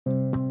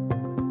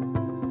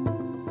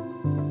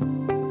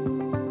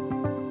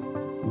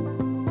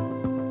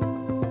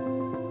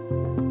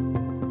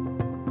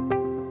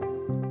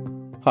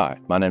Hi,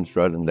 my name's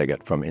Roland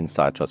Leggett from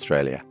Insight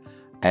Australia,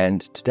 and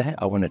today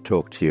I want to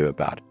talk to you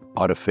about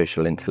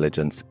artificial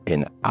intelligence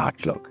in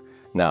Outlook.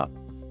 Now,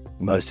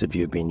 most of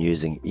you have been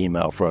using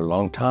email for a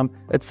long time.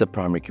 It's the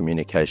primary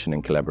communication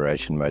and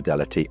collaboration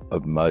modality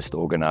of most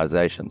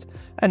organizations.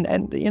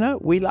 And you know,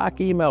 we like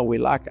email, we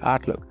like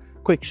Outlook.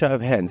 Quick show of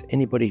hands,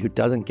 anybody who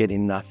doesn't get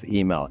enough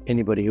email,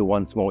 anybody who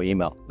wants more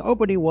email.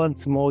 Nobody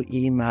wants more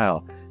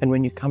email. And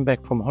when you come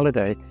back from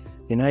holiday,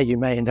 you know, you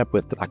may end up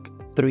with like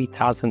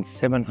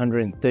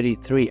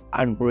 3,733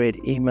 unread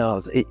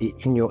emails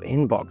in your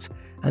inbox.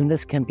 And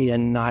this can be a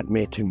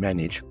nightmare to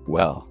manage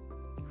well.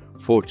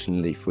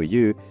 Fortunately for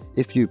you,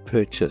 if you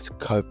purchase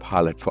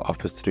Copilot for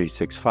Office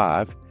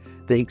 365,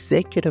 the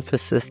executive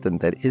assistant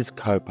that is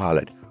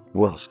Copilot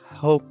will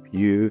help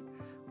you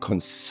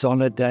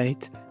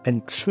consolidate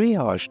and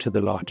triage to the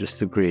largest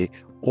degree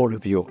all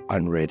of your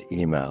unread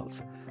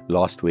emails.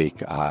 Last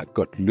week, I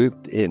got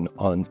looped in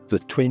on the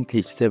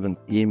 27th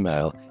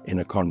email in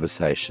a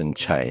conversation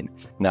chain.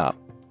 Now,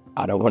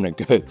 I don't want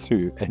to go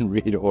through and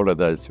read all of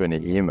those 20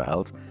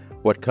 emails.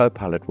 What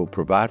Copilot will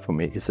provide for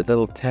me is a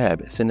little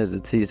tab as soon as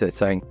it sees that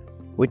saying,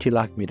 would you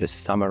like me to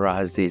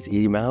summarize these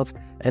emails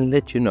and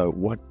let you know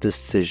what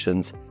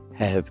decisions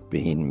have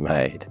been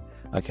made?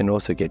 I can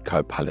also get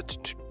Copilot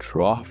to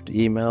draft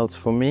emails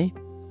for me.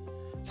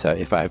 So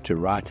if I have to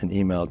write an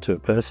email to a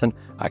person,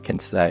 I can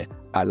say,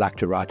 I'd like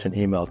to write an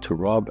email to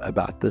Rob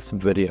about this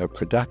video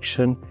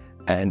production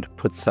and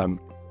put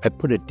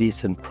a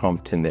decent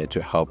prompt in there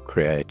to help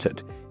create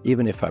it.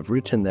 Even if I've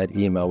written that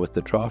email with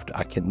the draft,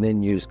 I can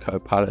then use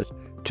Copilot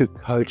to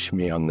coach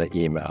me on the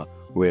email,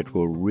 where it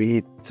will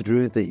read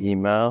through the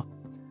email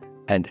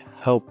and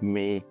help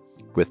me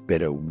with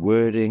better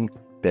wording,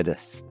 better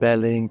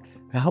spelling,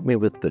 help me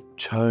with the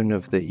tone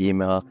of the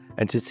email,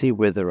 and to see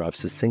whether I've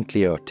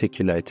succinctly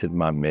articulated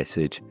my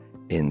message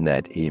in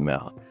that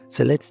email.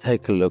 So let's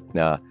take a look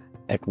now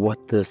at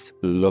what this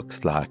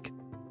looks like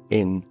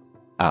in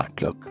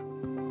Outlook.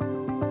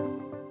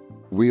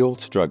 We all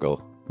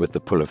struggle with the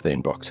pull of the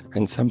inbox,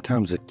 and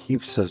sometimes it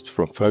keeps us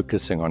from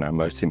focusing on our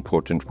most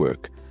important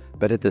work.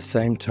 But at the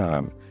same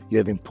time, you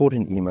have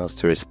important emails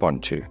to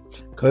respond to.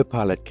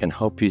 Copilot can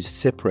help you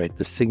separate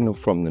the signal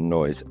from the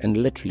noise and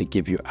literally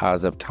give you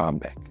hours of time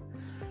back.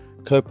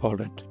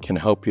 Copilot can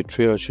help you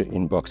triage your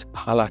inbox,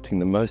 highlighting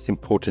the most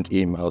important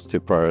emails to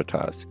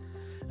prioritize.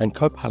 And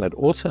Copilot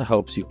also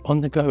helps you on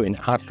the go in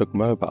Outlook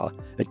Mobile.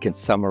 It can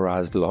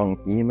summarize long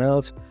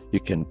emails, you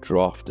can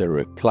draft a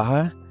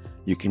reply,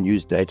 you can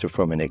use data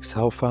from an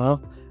Excel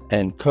file,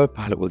 and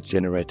Copilot will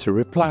generate a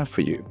reply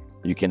for you.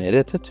 You can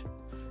edit it,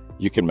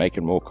 you can make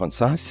it more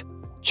concise,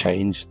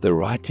 change the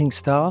writing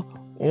style,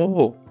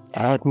 or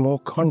add more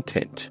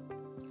content.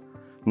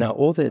 Now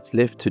all that's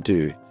left to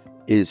do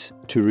is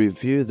to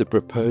review the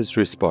proposed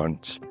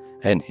response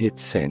and hit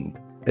send.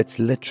 It's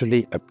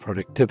literally a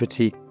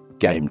productivity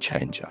game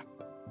changer.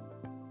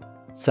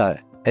 So,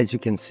 as you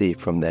can see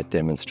from that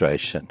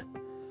demonstration,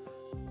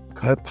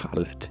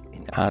 Copilot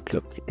in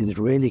Outlook is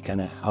really going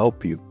to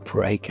help you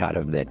break out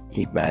of that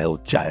email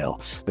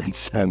jail that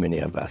so many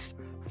of us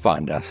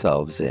find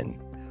ourselves in.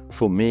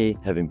 For me,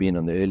 having been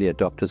on the early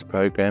adopters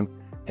program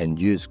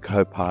and used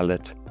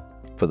Copilot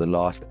for the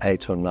last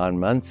 8 or 9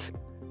 months,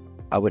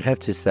 I would have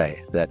to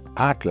say that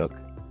Outlook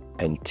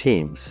and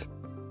Teams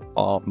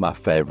are my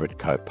favorite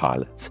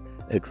Copilots.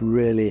 It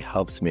really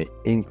helps me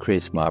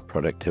increase my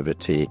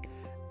productivity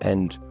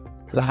and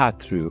plow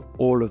through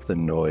all of the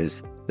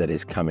noise that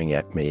is coming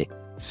at me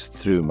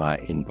through my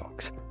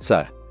inbox.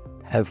 So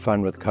have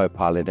fun with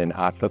Copilot in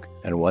Outlook,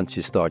 and once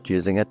you start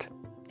using it,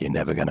 you're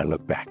never going to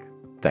look back.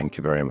 Thank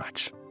you very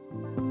much.